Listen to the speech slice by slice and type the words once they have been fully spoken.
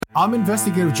I'm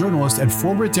investigative journalist and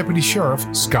former Deputy Sheriff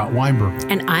Scott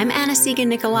Weinberg. And I'm Anna-Sigga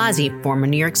Nicolazzi, former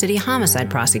New York City homicide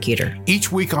prosecutor.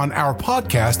 Each week on our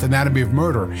podcast, Anatomy of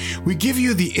Murder, we give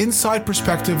you the inside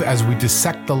perspective as we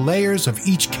dissect the layers of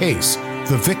each case,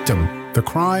 the victim, the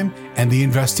crime, and the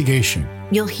investigation.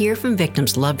 You'll hear from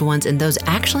victims' loved ones and those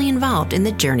actually involved in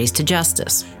the journeys to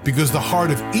justice. Because the heart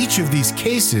of each of these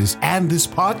cases and this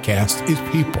podcast is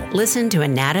people. Listen to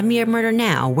Anatomy of Murder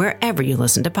now wherever you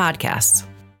listen to podcasts.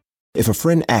 If a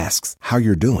friend asks how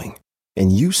you're doing,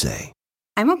 and you say,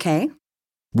 I'm okay.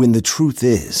 When the truth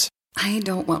is, I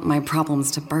don't want my problems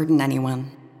to burden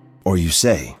anyone. Or you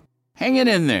say, hang it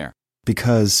in there.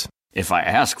 Because if I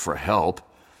ask for help,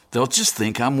 they'll just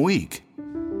think I'm weak.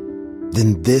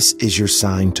 Then this is your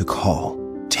sign to call,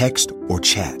 text, or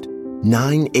chat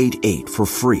 988 for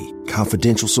free,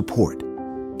 confidential support.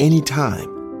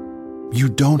 Anytime. You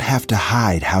don't have to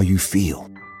hide how you feel.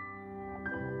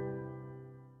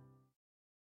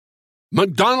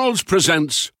 McDonald's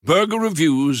presents Burger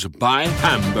Reviews by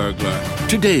Hamburglar.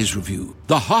 Today's review,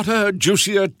 the hotter,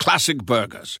 juicier classic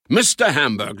burgers. Mr.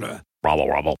 Hamburglar. Robble,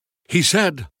 robble. He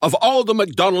said, of all the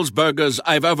McDonald's burgers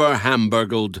I've ever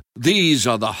hamburgled, these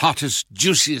are the hottest,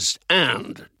 juiciest,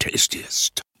 and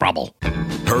tastiest. Brabble.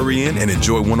 Hurry in and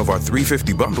enjoy one of our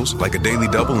 $3.50 bundles, like a daily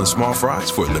double and small fries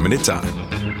for a limited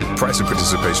time. Price and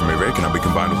participation may vary, cannot be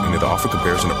combined with any other offer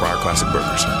comparison to prior classic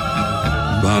burgers.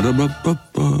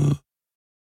 Ba-da-ba-ba-ba.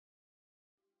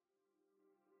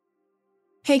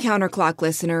 Hey Counterclock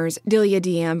listeners, Delia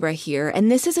D'Ambra here,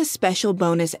 and this is a special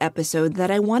bonus episode that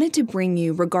I wanted to bring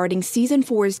you regarding Season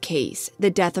 4's case,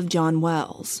 the death of John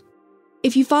Wells.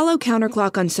 If you follow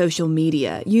Counterclock on social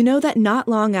media, you know that not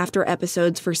long after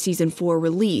episodes for Season 4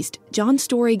 released, John's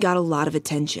story got a lot of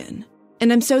attention.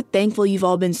 And I'm so thankful you've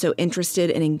all been so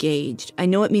interested and engaged. I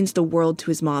know it means the world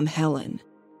to his mom, Helen.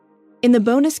 In the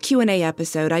bonus Q&A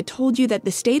episode, I told you that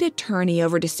the state attorney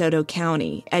over DeSoto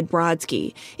County, Ed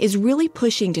Brodsky, is really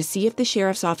pushing to see if the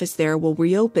sheriff's office there will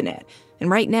reopen it, and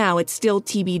right now it's still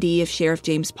TBD if Sheriff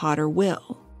James Potter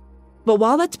will. But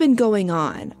while that's been going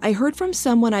on, I heard from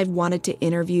someone I've wanted to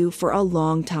interview for a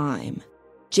long time,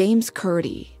 James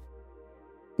Curdy.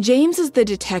 James is the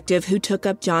detective who took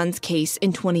up John's case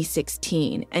in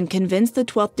 2016 and convinced the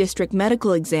 12th District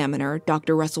Medical Examiner,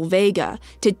 Dr. Russell Vega,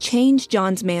 to change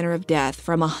John's manner of death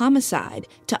from a homicide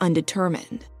to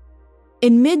undetermined.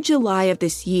 In mid-July of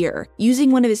this year,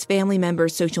 using one of his family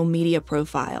members' social media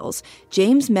profiles,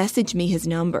 James messaged me his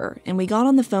number, and we got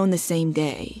on the phone the same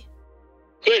day.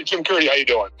 Hey, Jim Curdy, how you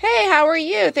doing? Hey, how are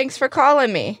you? Thanks for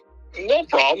calling me. No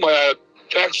problem.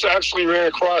 Tex actually ran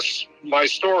across my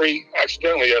story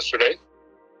accidentally yesterday.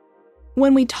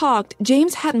 When we talked,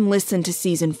 James hadn't listened to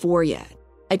Season 4 yet.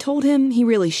 I told him he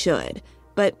really should,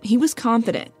 but he was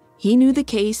confident. He knew the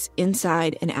case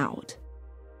inside and out.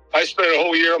 I spent a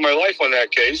whole year of my life on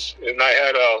that case, and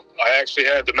I actually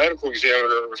had the medical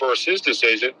examiner reverse his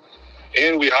decision,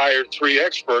 and we hired 3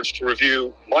 experts to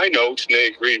review my notes, and they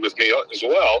agreed with me as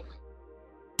well.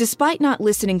 Despite not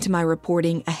listening to my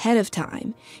reporting ahead of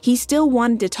time, he still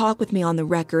wanted to talk with me on the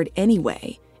record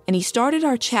anyway, and he started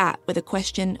our chat with a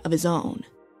question of his own.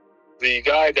 The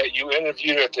guy that you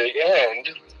interviewed at the end,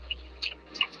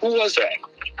 who was that?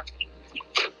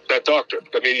 That doctor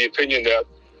that made the opinion that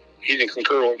he didn't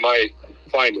concur with my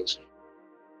findings.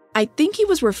 I think he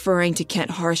was referring to Kent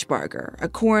Harshbarger, a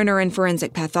coroner and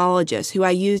forensic pathologist who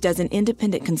I used as an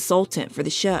independent consultant for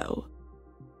the show.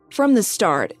 From the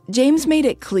start, James made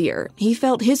it clear he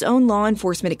felt his own law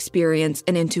enforcement experience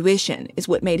and intuition is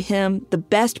what made him the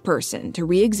best person to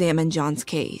re-examine John's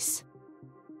case.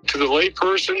 To the lay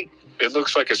person, it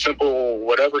looks like a simple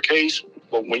whatever case,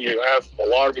 but when you have a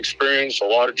lot of experience, a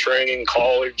lot of training,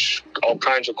 college, all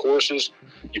kinds of courses,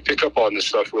 you pick up on this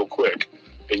stuff real quick,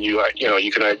 and you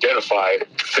can identify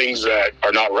things that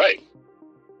are not right.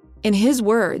 In his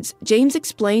words, James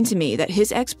explained to me that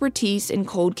his expertise in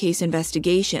cold case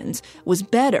investigations was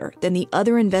better than the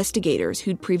other investigators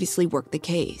who'd previously worked the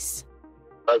case.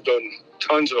 I've done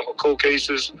tons of cold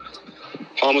cases,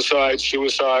 homicides,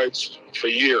 suicides for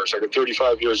years. I got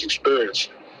 35 years experience.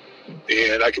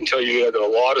 And I can tell you that a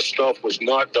lot of stuff was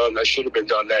not done that should have been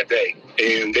done that day.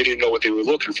 And they didn't know what they were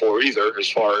looking for either,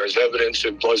 as far as evidence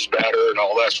and blood spatter and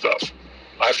all that stuff.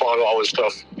 I found all this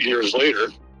stuff years later.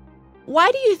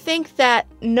 Why do you think that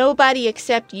nobody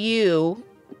except you,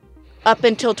 up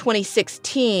until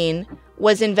 2016,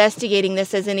 was investigating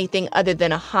this as anything other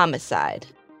than a homicide?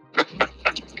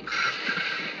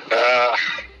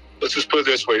 Let's just put it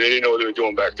this way. They didn't know what they were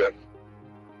doing back then.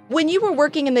 When you were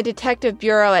working in the detective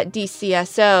bureau at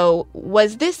DCSO,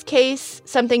 was this case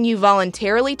something you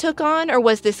voluntarily took on, or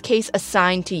was this case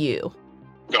assigned to you?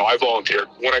 No, I volunteered.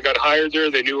 When I got hired there,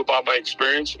 they knew about my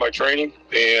experience, my training,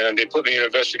 and they put me in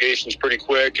investigations pretty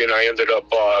quick, and I ended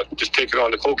up just taking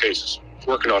on the cold cases,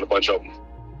 working on a bunch of them.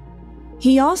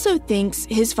 He also thinks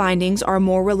his findings are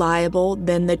more reliable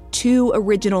than the 2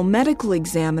 original medical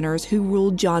examiners who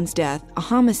ruled John's death a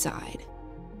homicide.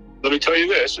 Let me tell you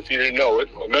this, if you didn't know it,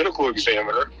 a medical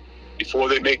examiner, before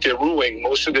they make their ruling,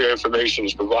 most of their information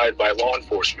is provided by law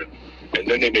enforcement, and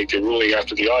then they make their ruling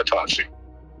after the autopsy.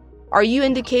 Are you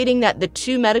indicating that the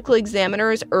 2 medical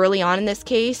examiners early on in this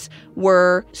case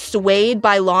were swayed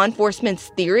by law enforcement's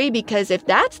theory? Because if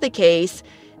that's the case,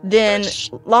 then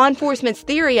law enforcement's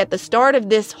theory at the start of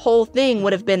this whole thing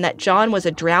would have been that John was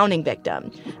a drowning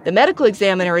victim. The medical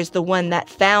examiner is the one that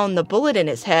found the bullet in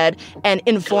his head and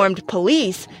informed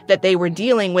police that they were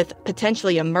dealing with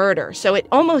potentially a murder. So it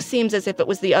almost seems as if it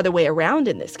was the other way around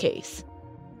in this case.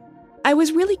 I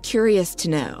was really curious to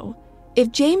know,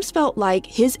 if James felt like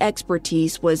his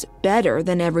expertise was better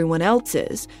than everyone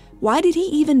else's, why did he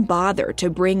even bother to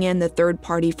bring in the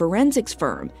third-party forensics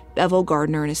firm, Bevel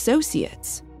Gardner &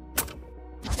 Associates?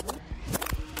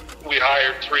 We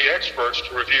hired 3 experts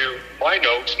to review my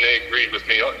notes, and they agreed with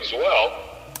me as well.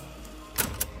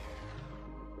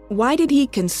 Why did he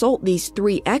consult these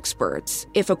 3 experts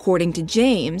if, according to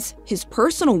James, his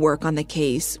personal work on the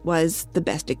case was the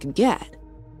best it could get?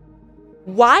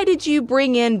 Why did you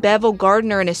bring in Bevel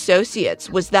Gardner & Associates?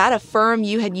 Was that a firm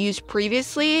you had used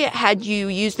previously? Had you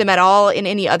used them at all in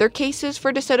any other cases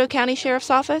for DeSoto County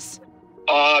Sheriff's Office?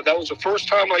 That was the first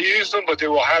time I used them, but they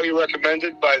were highly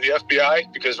recommended by the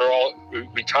FBI because they're all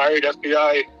retired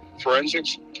FBI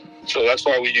forensics. So that's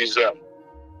why we use them.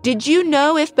 Did you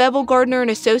know if Bevel Gardner &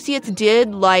 Associates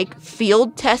did,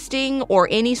 field testing or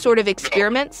any sort of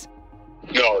experiments?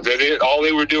 No, all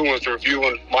they were doing was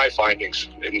reviewing my findings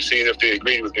and seeing if they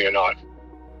agreed with me or not.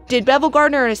 Did Bevel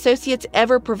Gardner & Associates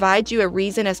ever provide you a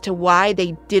reason as to why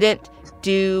they didn't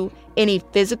do any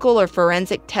physical or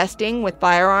forensic testing with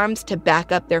firearms to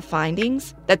back up their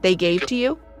findings that they gave to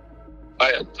you?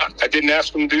 I didn't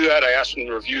ask them to do that. I asked them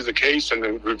to review the case and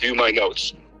then review my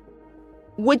notes.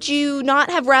 Would you not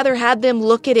have rather had them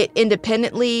look at it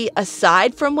independently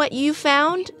aside from what you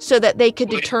found so that they could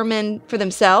determine for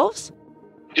themselves?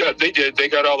 Yeah, they did. They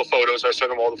got all the photos. I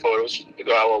sent them all the photos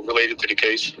related to the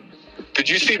case. Did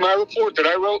you see my report that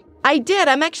I wrote? I did.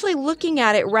 I'm actually looking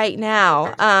at it right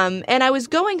now. And I was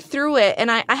going through it,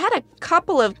 and I had a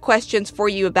couple of questions for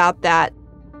you about that.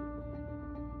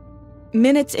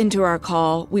 Minutes into our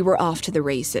call, we were off to the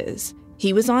races.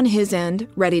 He was on his end,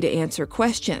 ready to answer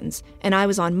questions, and I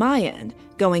was on my end,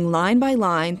 going line by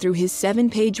line through his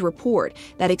 7-page report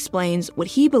that explains what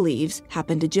he believes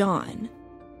happened to John.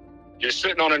 You're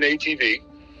sitting on an ATV.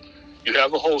 You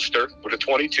have a holster with a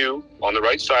 .22 on the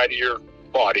right side of your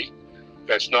body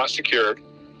that's not secured,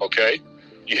 okay?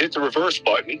 You hit the reverse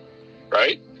button,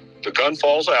 right? The gun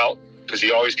falls out because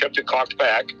he always kept it cocked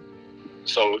back,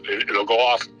 so it'll go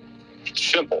off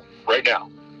simple right now.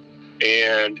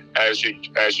 And as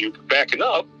you backing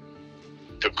up,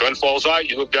 the gun falls out.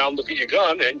 You look down, look at your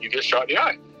gun, and you get shot in the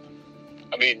eye.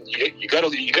 I mean, you gotta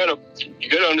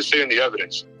understand the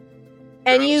evidence.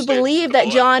 And you believe that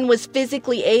John was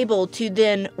physically able to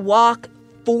then walk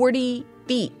 40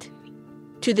 feet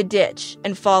to the ditch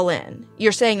and fall in.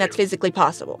 You're saying that's physically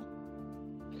possible?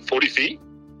 40 feet?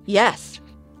 Yes.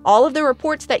 All of the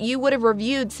reports that you would have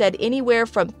reviewed said anywhere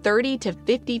from 30 to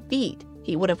 50 feet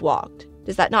he would have walked.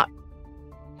 Is that not?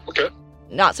 Okay.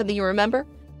 Not something you remember?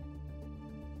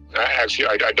 Actually,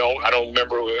 I don't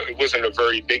remember. It wasn't a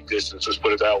very big distance, let's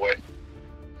put it that way.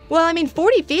 Well, I mean,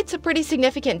 40 feet's a pretty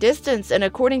significant distance, and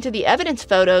according to the evidence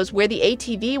photos, where the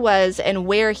ATV was and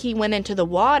where he went into the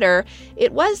water,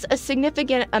 it was a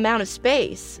significant amount of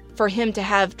space for him to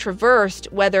have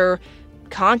traversed, whether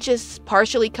conscious,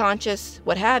 partially conscious,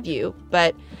 what have you.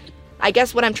 But I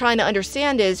guess what I'm trying to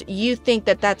understand is you think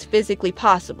that that's physically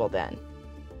possible then?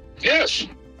 Yes.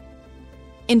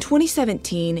 In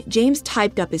 2017, James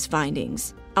typed up his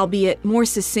findings, albeit more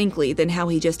succinctly than how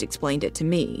he just explained it to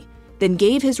me, then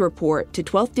gave his report to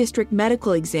 12th District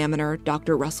Medical Examiner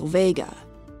Dr. Russell Vega.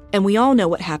 And we all know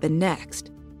what happened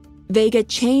next. Vega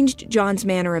changed John's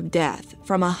manner of death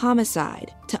from a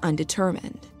homicide to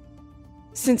undetermined.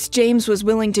 Since James was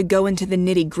willing to go into the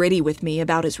nitty-gritty with me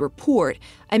about his report,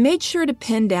 I made sure to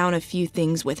pin down a few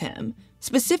things with him,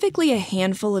 specifically a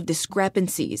handful of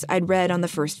discrepancies I'd read on the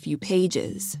first few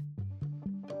pages.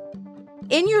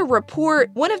 In your report,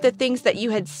 one of the things that you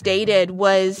had stated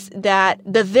was that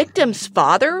the victim's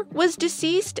father was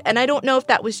deceased, and I don't know if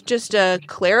that was just a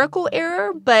clerical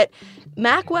error, but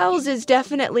Mac Wells is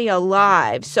definitely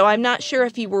alive, so I'm not sure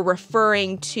if you were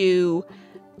referring to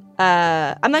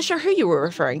I'm not sure who you were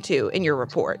referring to in your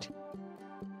report.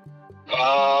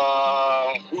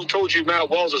 Who told you Matt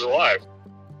Wells is alive?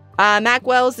 Mac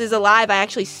Wells is alive. I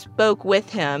actually spoke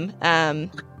with him.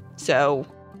 So.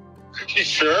 You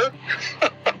sure?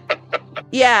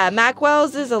 Yeah, Mac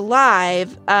Wells is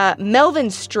alive. Melvin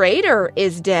Strader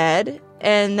is dead,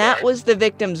 and that was the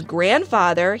victim's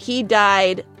grandfather. He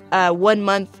died 1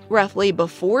 month roughly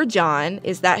before John.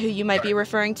 Is that who you might be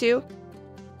referring to?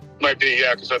 Might be,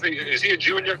 yeah, because I think, is he a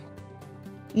junior?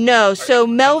 No, so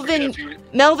Melvin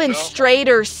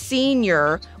Strader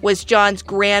Sr. was John's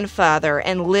grandfather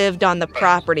and lived on the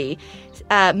property.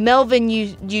 Melvin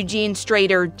Eugene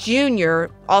Strader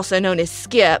Jr., also known as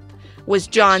Skip, was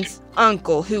John's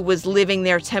uncle who was living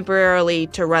there temporarily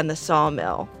to run the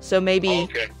sawmill. So maybe... Oh,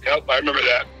 okay, yep, I remember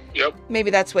that. Yep.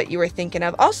 Maybe that's what you were thinking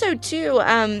of. Also, too,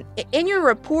 in your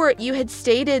report, you had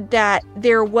stated that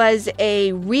there was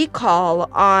a recall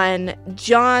on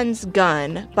John's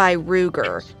gun by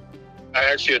Ruger. I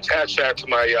actually attached that to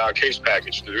my case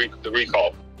package, the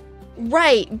recall.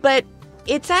 Right, but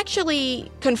it's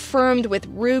actually confirmed with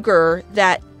Ruger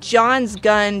that John's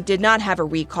gun did not have a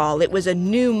recall. It was a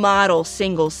new model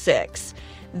 .6.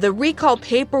 The recall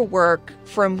paperwork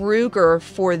from Ruger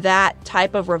for that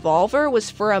type of revolver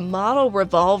was for a model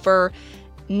revolver,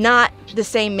 not the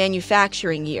same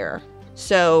manufacturing year.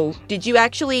 So, did you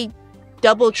actually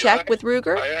double check with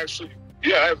Ruger?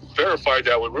 I verified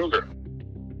that with Ruger.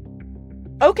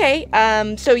 Okay,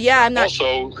 so yeah, I'm not...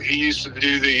 Also, he used to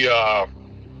do the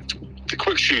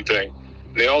quick shoot thing.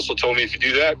 They also told me if you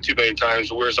do that too many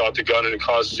times, it wears out the gun and it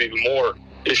causes even more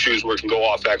issues where it can go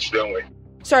off accidentally.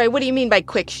 Sorry, what do you mean by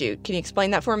quick shoot? Can you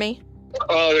explain that for me?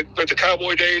 Like the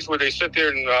cowboy days where they sit there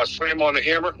and slam on the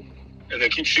hammer and they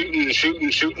keep shooting and shooting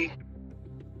and shooting.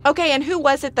 Okay, and who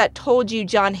was it that told you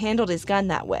John handled his gun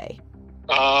that way?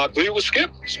 I believe it was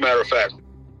Skip, as a matter of fact.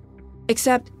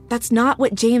 Except that's not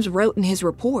what James wrote in his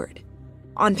report.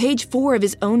 On page 4 of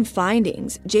his own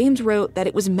findings, James wrote that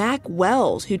it was Mac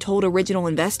Wells who told original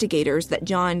investigators that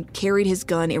John carried his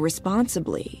gun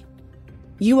irresponsibly.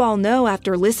 You all know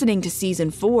after listening to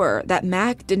Season 4 that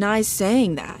Mac denies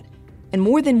saying that, and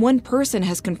more than one person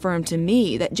has confirmed to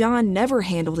me that John never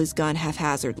handled his gun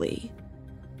haphazardly.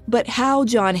 But how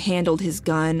John handled his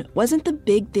gun wasn't the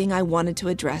big thing I wanted to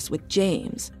address with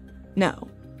James. No,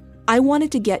 I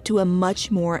wanted to get to a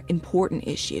much more important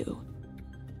issue.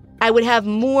 I would have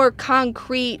more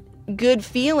concrete good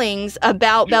feelings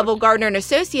about Bevel Gardner and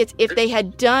Associates if they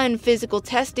had done physical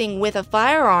testing with a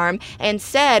firearm and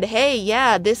said, hey,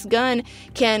 yeah, this gun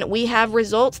we have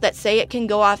results that say it can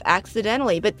go off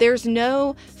accidentally. But there's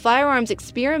no firearms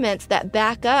experiments that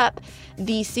back up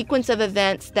the sequence of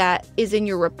events that is in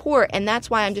your report. And that's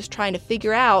why I'm just trying to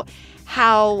figure out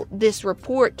how this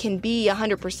report can be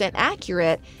 100%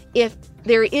 accurate if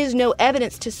there is no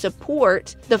evidence to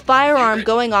support the firearm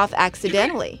going off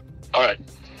accidentally. All right.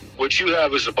 What you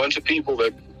have is a bunch of people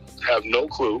that have no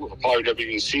clue, or probably never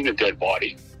even seen a dead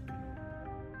body.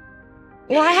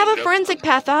 Well, I have a forensic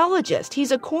pathologist.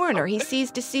 He's a coroner. He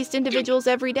sees deceased individuals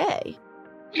every day.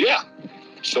 Yeah.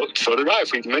 So did I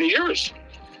for many years.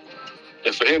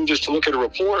 And for him just to look at a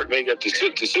report and make a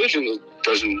decision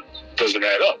doesn't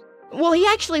add up. Well, he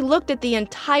actually looked at the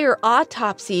entire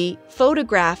autopsy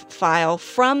photograph file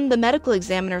from the medical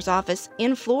examiner's office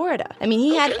in Florida. I mean,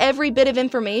 he had every bit of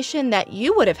information that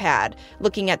you would have had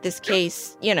looking at this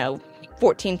case,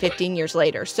 14, 15 years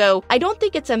later. So I don't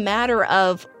think it's a matter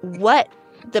of what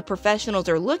the professionals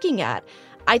are looking at.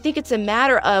 I think it's a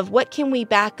matter of what can we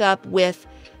back up with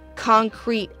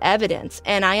concrete evidence.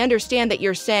 And I understand that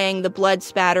you're saying the blood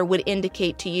spatter would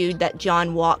indicate to you that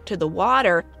John walked to the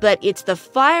water, but it's the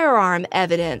firearm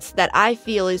evidence that I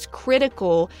feel is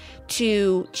critical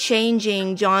to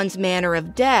changing John's manner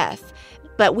of death.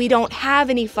 But we don't have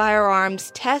any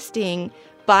firearms testing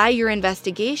by your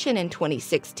investigation in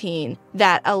 2016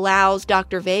 that allows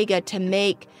Dr. Vega to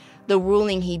make the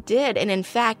ruling he did. And in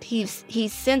fact, he's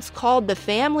since called the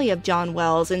family of John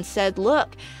Wells and said,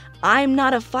 look, I'm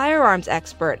not a firearms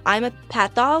expert. I'm a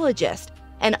pathologist.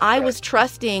 And I was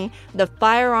trusting the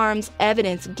firearms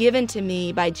evidence given to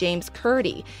me by James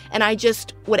Curdy. And I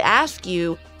just would ask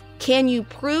you, can you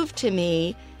prove to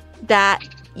me that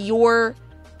your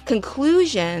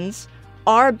conclusions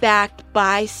are backed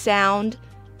by sound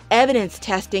evidence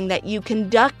testing that you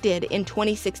conducted in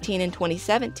 2016 and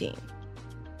 2017?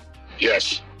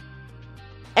 Yes.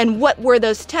 And what were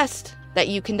those tests that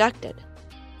you conducted?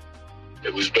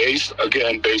 It was based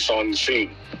on the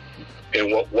scene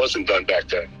and what wasn't done back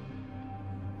then.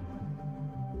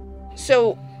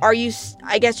 So are you,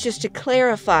 I guess just to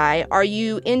clarify, are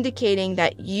you indicating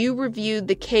that you reviewed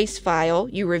the case file,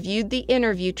 you reviewed the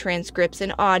interview transcripts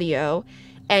and audio,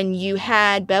 and you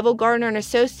had Bevel Gardner and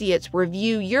Associates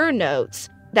review your notes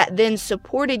that then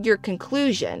supported your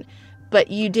conclusion, but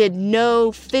you did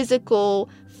no physical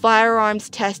firearms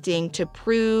testing to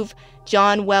prove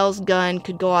John Wells' gun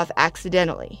could go off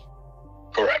accidentally?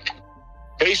 Correct.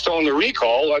 Based on the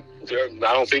recall, I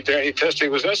don't think that any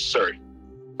testing was necessary.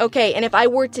 Okay, and if I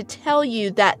were to tell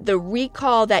you that the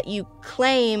recall that you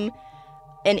claim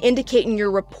and indicate in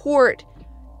your report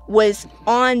was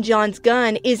on John's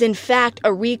gun is in fact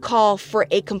a recall for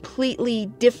a completely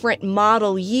different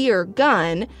model year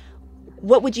gun,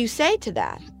 what would you say to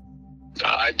that?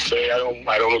 I'd say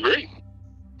I don't agree.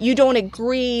 You don't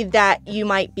agree that you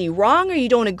might be wrong, or you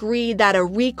don't agree that a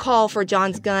recall for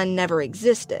John's gun never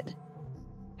existed?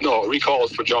 No, a recall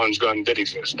for John's gun did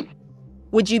exist.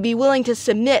 Would you be willing to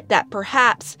submit that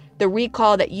perhaps the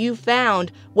recall that you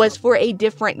found was for a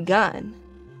different gun?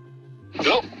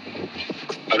 No,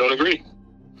 I don't agree.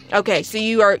 Okay, so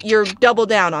you're double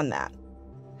down on that.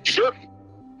 Sure.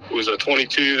 It was a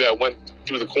 .22 that went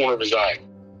through the corner of his eye.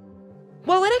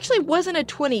 Well, it actually wasn't a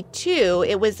 .22.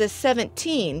 It was a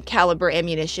 .17 caliber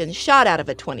ammunition shot out of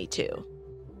a .22.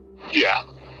 Yeah.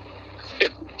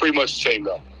 Pretty much the same,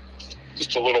 though.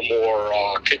 Just a little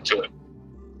more kick to it.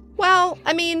 Well,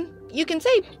 I mean, you can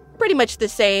say pretty much the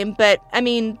same, but, I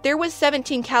mean, there was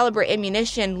 .17 caliber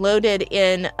ammunition loaded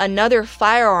in another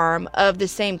firearm of the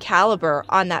same caliber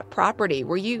on that property.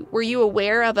 Were you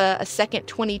aware of a second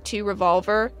 .22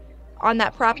 revolver on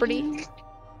that property?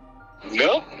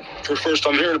 No. For the first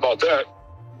time hearing about that.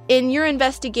 In your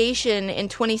investigation in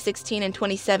 2016 and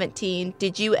 2017,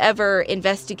 did you ever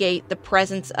investigate the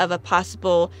presence of a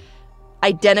possible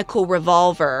identical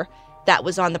revolver that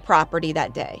was on the property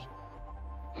that day?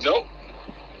 No.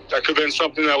 That could have been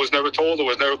something that was never told or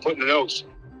was never put in the notes.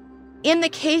 In the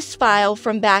case file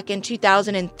from back in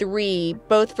 2003,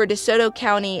 both for DeSoto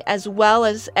County as well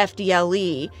as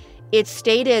FDLE, it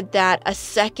stated that a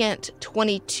second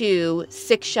 .22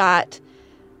 six-shot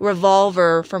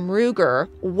revolver from Ruger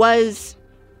was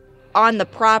on the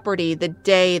property the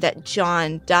day that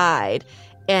John died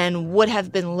and would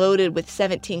have been loaded with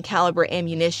 .17 caliber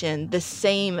ammunition, the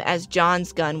same as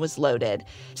John's gun was loaded.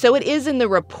 So it is in the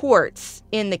reports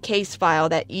in the case file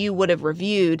that you would have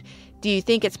reviewed. Do you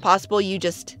think it's possible you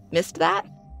just missed that?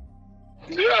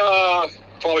 Yeah,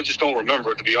 probably just don't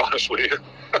remember it, to be honest with you.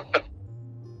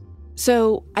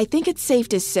 So I think it's safe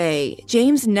to say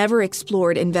James never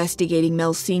explored investigating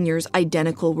Mel Sr.'s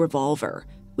identical revolver,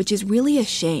 which is really a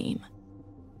shame.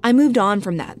 I moved on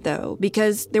from that, though,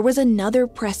 because there was another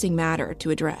pressing matter to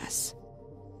address.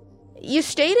 You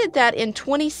stated that in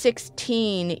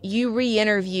 2016, you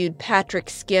re-interviewed Patrick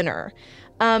Skinner.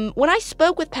 When I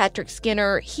spoke with Patrick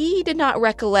Skinner, he did not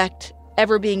recollect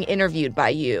ever being interviewed by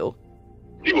you.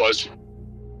 He was.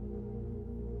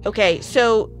 Okay,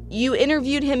 so you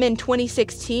interviewed him in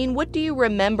 2016. What do you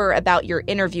remember about your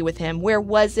interview with him? Where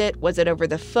was it? Was it over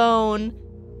the phone?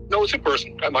 No, it was in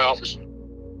person at my office.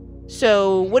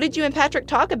 So what did you and Patrick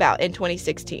talk about in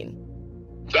 2016?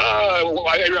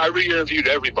 I re-interviewed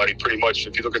everybody pretty much,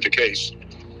 if you look at the case.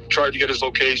 Tried to get his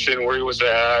location, where he was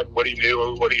at, what he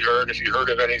knew, what he heard, if he heard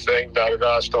of anything,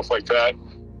 stuff like that.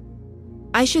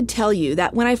 I should tell you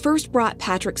that when I first brought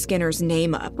Patrick Skinner's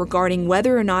name up regarding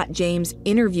whether or not James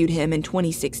interviewed him in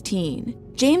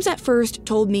 2016, James at first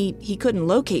told me he couldn't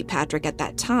locate Patrick at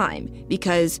that time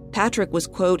because Patrick was,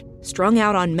 quote, strung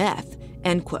out on meth,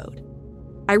 end quote.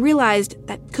 I realized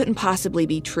that couldn't possibly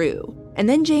be true, and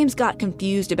then James got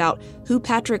confused about who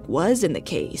Patrick was in the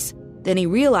case. Then he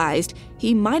realized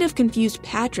he might have confused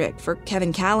Patrick for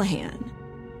Kevin Callahan.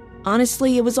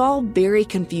 Honestly, it was all very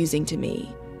confusing to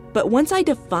me. But once I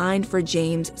defined for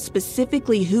James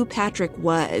specifically who Patrick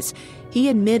was, he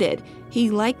admitted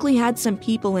he likely had some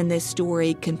people in this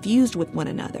story confused with one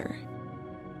another.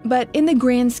 But in the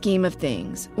grand scheme of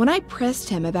things, when I pressed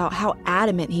him about how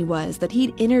adamant he was that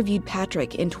he'd interviewed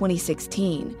Patrick in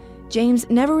 2016, James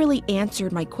never really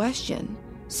answered my question.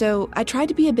 So I tried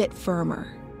to be a bit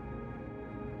firmer.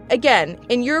 Again,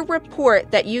 in your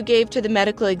report that you gave to the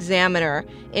medical examiner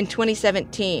in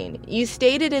 2017, you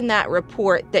stated in that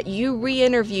report that you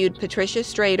re-interviewed Patricia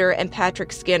Strader and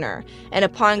Patrick Skinner, and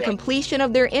upon completion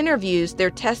of their interviews, their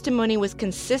testimony was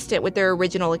consistent with their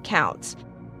original accounts.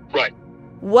 Right.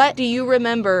 What do you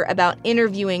remember about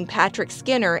interviewing Patrick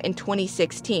Skinner in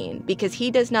 2016? Because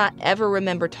he does not ever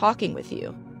remember talking with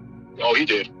you. Oh, he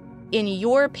did. In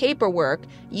your paperwork,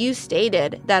 you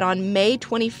stated that on May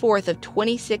 24th of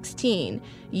 2016,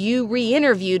 you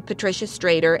re-interviewed Patricia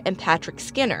Strader and Patrick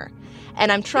Skinner.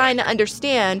 And I'm trying to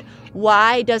understand,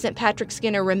 why doesn't Patrick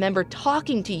Skinner remember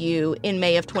talking to you in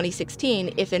May of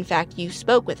 2016 if, in fact, you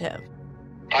spoke with him?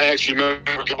 I actually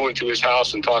remember going to his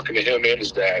house and talking to him and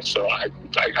his dad, so I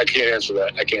can't answer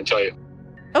that. I can't tell you.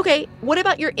 Okay, what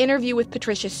about your interview with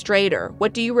Patricia Strader?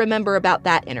 What do you remember about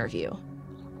that interview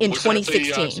in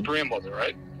 2016? That the grandmother,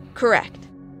 right? Correct.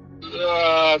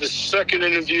 The second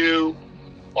interview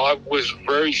was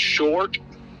very short.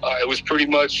 It was pretty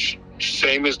much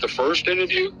same as the first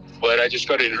interview, but I just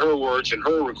got it in her words and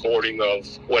her recording of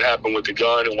what happened with the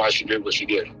gun and why she did what she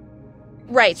did.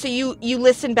 Right, so you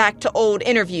listened back to old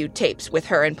interview tapes with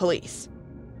her and police?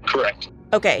 Correct.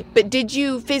 Okay, but did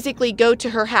you physically go to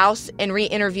her house and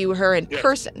re-interview her in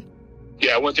person?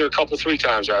 Yeah, I went there 3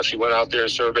 times, actually. Went out there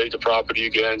and surveyed the property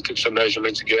again, took some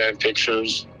measurements again,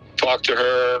 pictures, talked to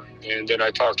her, and then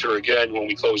I talked to her again when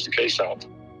we closed the case out.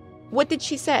 What did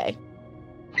she say?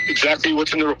 Exactly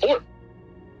what's in the report.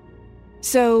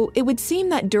 So it would seem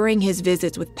that during his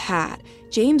visits with Pat,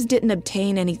 James didn't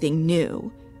obtain anything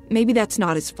new. Maybe that's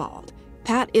not his fault.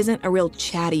 Pat isn't a real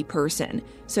chatty person,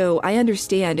 so I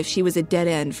understand if she was a dead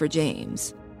end for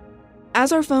James.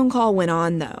 As our phone call went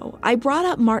on, though, I brought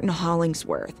up Martin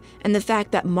Hollingsworth and the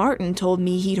fact that Martin told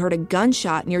me he'd heard a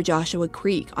gunshot near Joshua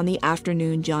Creek on the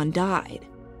afternoon John died.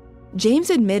 James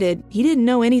admitted he didn't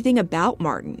know anything about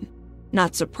Martin.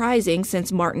 Not surprising,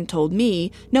 since Martin told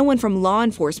me no one from law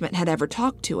enforcement had ever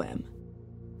talked to him.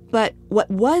 But what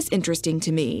was interesting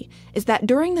to me is that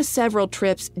during the several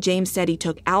trips James said he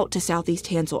took out to Southeast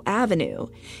Hansel Avenue,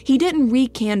 he didn't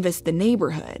re-canvass the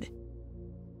neighborhood.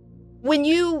 When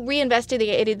you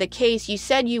reinvestigated the case, you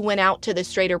said you went out to the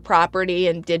Strader property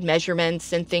and did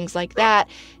measurements and things like that.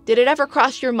 Did it ever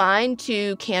cross your mind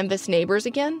to canvass neighbors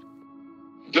again?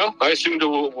 No, I assumed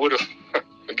it would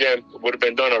have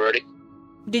been done already.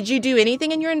 Did you do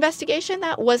anything in your investigation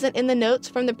that wasn't in the notes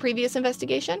from the previous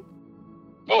investigation?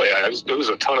 Oh, yeah, there was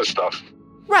a ton of stuff.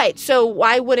 Right, so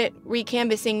why wouldn't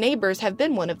re-canvassing neighbors have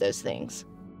been one of those things?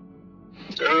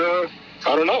 I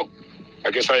don't know.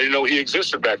 I guess I didn't know he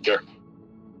existed back there.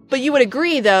 But you would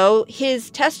agree, though, his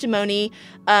testimony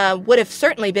would have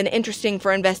certainly been interesting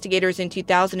for investigators in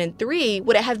 2003.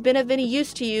 Would it have been of any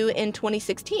use to you in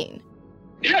 2016?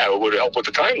 Yeah, it would help with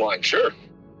the timeline, sure.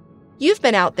 You've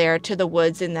been out there to the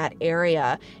woods in that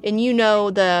area, and you know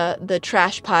the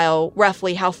trash pile,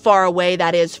 roughly how far away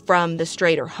that is from the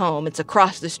Strader home. It's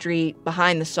across the street,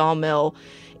 behind the sawmill,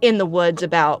 in the woods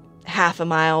about half a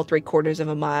mile, 3/4 of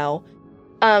a mile.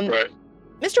 Right.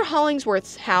 Mr.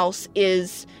 Hollingsworth's house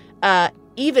is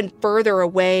even further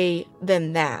away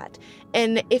than that.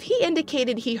 And if he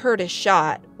indicated he heard a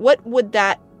shot, what would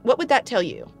that tell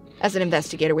you as an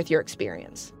investigator with your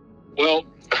experience? Well,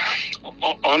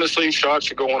 honestly,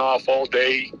 shots are going off all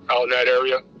day out in that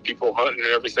area, people hunting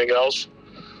and everything else.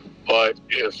 But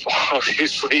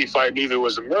if I knew there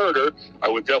was a murder, I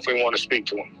would definitely want to speak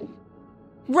to him.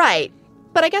 Right.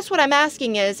 But I guess what I'm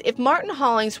asking is, if Martin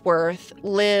Hollingsworth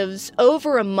lives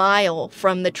over a mile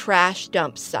from the trash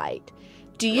dump site,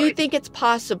 do you think it's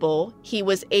possible he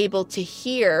was able to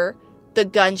hear the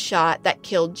gunshot that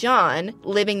killed John,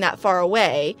 living that far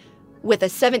away, with a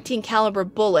 17 caliber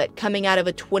bullet coming out of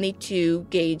a 22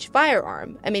 gauge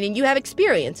firearm? I mean, and you have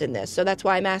experience in this, so that's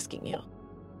why I'm asking you.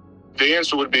 The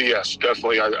answer would be yes,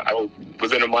 definitely. I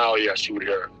within a mile, yes, you would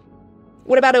hear it.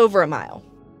 What about over a mile?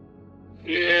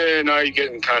 Yeah, now you're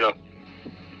getting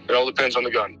it all depends on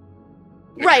the gun.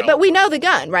 Right, but we know the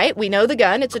gun, right? We know the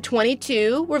gun. It's a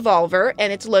 22 revolver,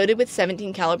 and it's loaded with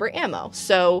 17 caliber ammo.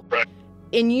 So, right.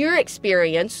 In your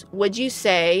experience, would you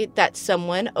say that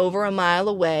someone over a mile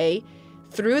away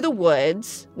through the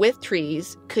woods with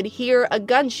trees could hear a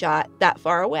gunshot that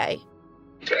far away?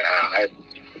 Yeah,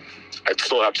 I'd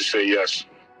still have to say yes.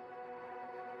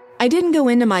 I didn't go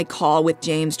into my call with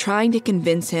James trying to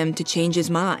convince him to change his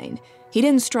mind. He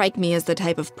didn't strike me as the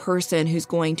type of person who's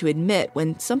going to admit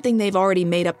when something they've already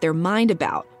made up their mind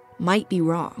about might be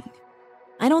wrong.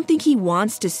 I don't think he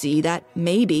wants to see that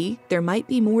maybe there might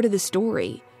be more to the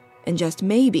story, and just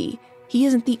maybe he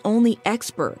isn't the only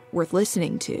expert worth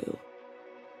listening to.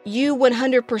 You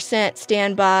 100%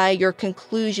 stand by your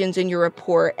conclusions in your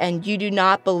report, and you do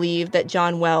not believe that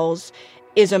John Wells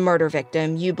is a murder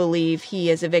victim. You believe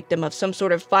he is a victim of some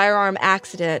sort of firearm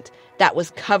accident that was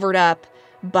covered up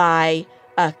by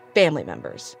family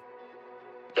members.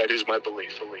 That is my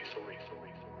belief.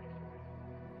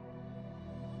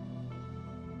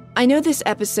 I know this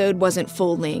episode wasn't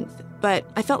full length, but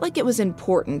I felt like it was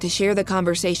important to share the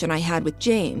conversation I had with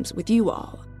James with you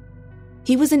all.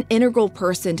 He was an integral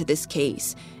person to this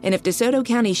case, and if DeSoto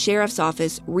County Sheriff's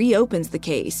Office reopens the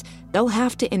case, they'll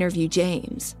have to interview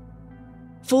James.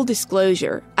 Full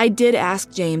disclosure, I did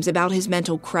ask James about his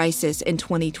mental crisis in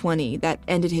 2020 that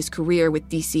ended his career with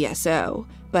DCSO,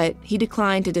 but he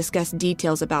declined to discuss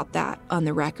details about that on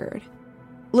the record.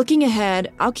 Looking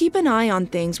ahead, I'll keep an eye on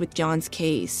things with John's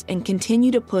case and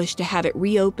continue to push to have it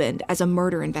reopened as a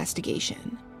murder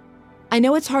investigation. I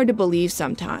know it's hard to believe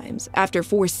sometimes, after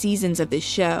 4 seasons of this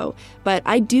show, but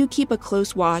I do keep a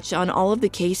close watch on all of the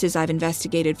cases I've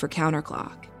investigated for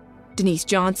Counterclock. Denise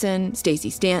Johnson, Stacey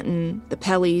Stanton, the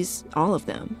Pelleys, all of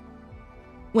them.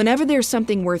 Whenever there's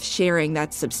something worth sharing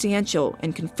that's substantial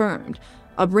and confirmed,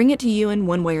 I'll bring it to you in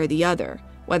one way or the other,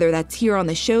 whether that's here on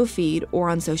the show feed or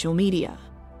on social media.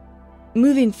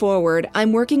 Moving forward,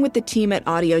 I'm working with the team at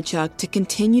AudioChuck to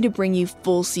continue to bring you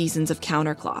full seasons of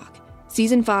Counterclock.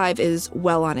 Season 5 is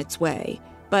well on its way,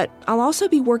 but I'll also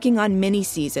be working on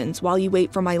mini-seasons while you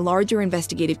wait for my larger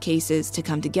investigative cases to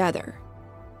come together.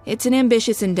 It's an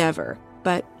ambitious endeavor,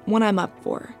 but one I'm up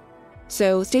for.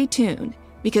 So stay tuned,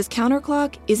 because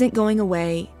Counterclock isn't going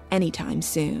away anytime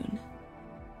soon.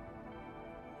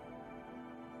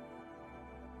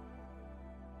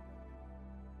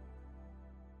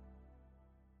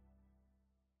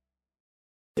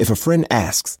 If a friend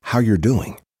asks how you're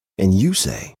doing, and you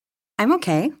say, I'm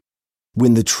okay.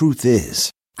 when the truth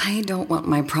is, I don't want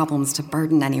my problems to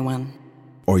burden anyone.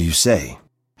 or you say,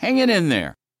 Hang it in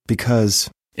there. because,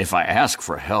 If I ask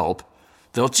for help,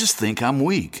 they'll just think I'm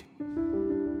weak.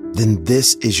 then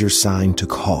this is your sign to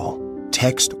call,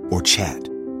 text, or chat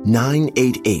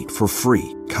 988 for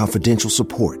free, confidential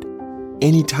support.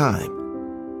 Anytime.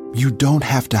 You don't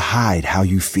have to hide how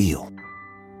you feel.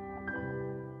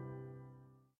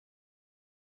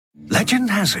 Legend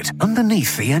has it,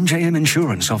 underneath the NJM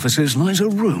insurance offices lies a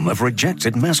room of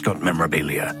rejected mascot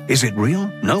memorabilia. Is it real?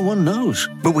 No one knows.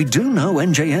 But we do know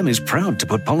NJM is proud to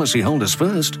put policyholders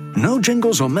first. No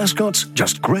jingles or mascots,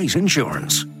 just great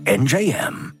insurance.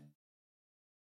 NJM.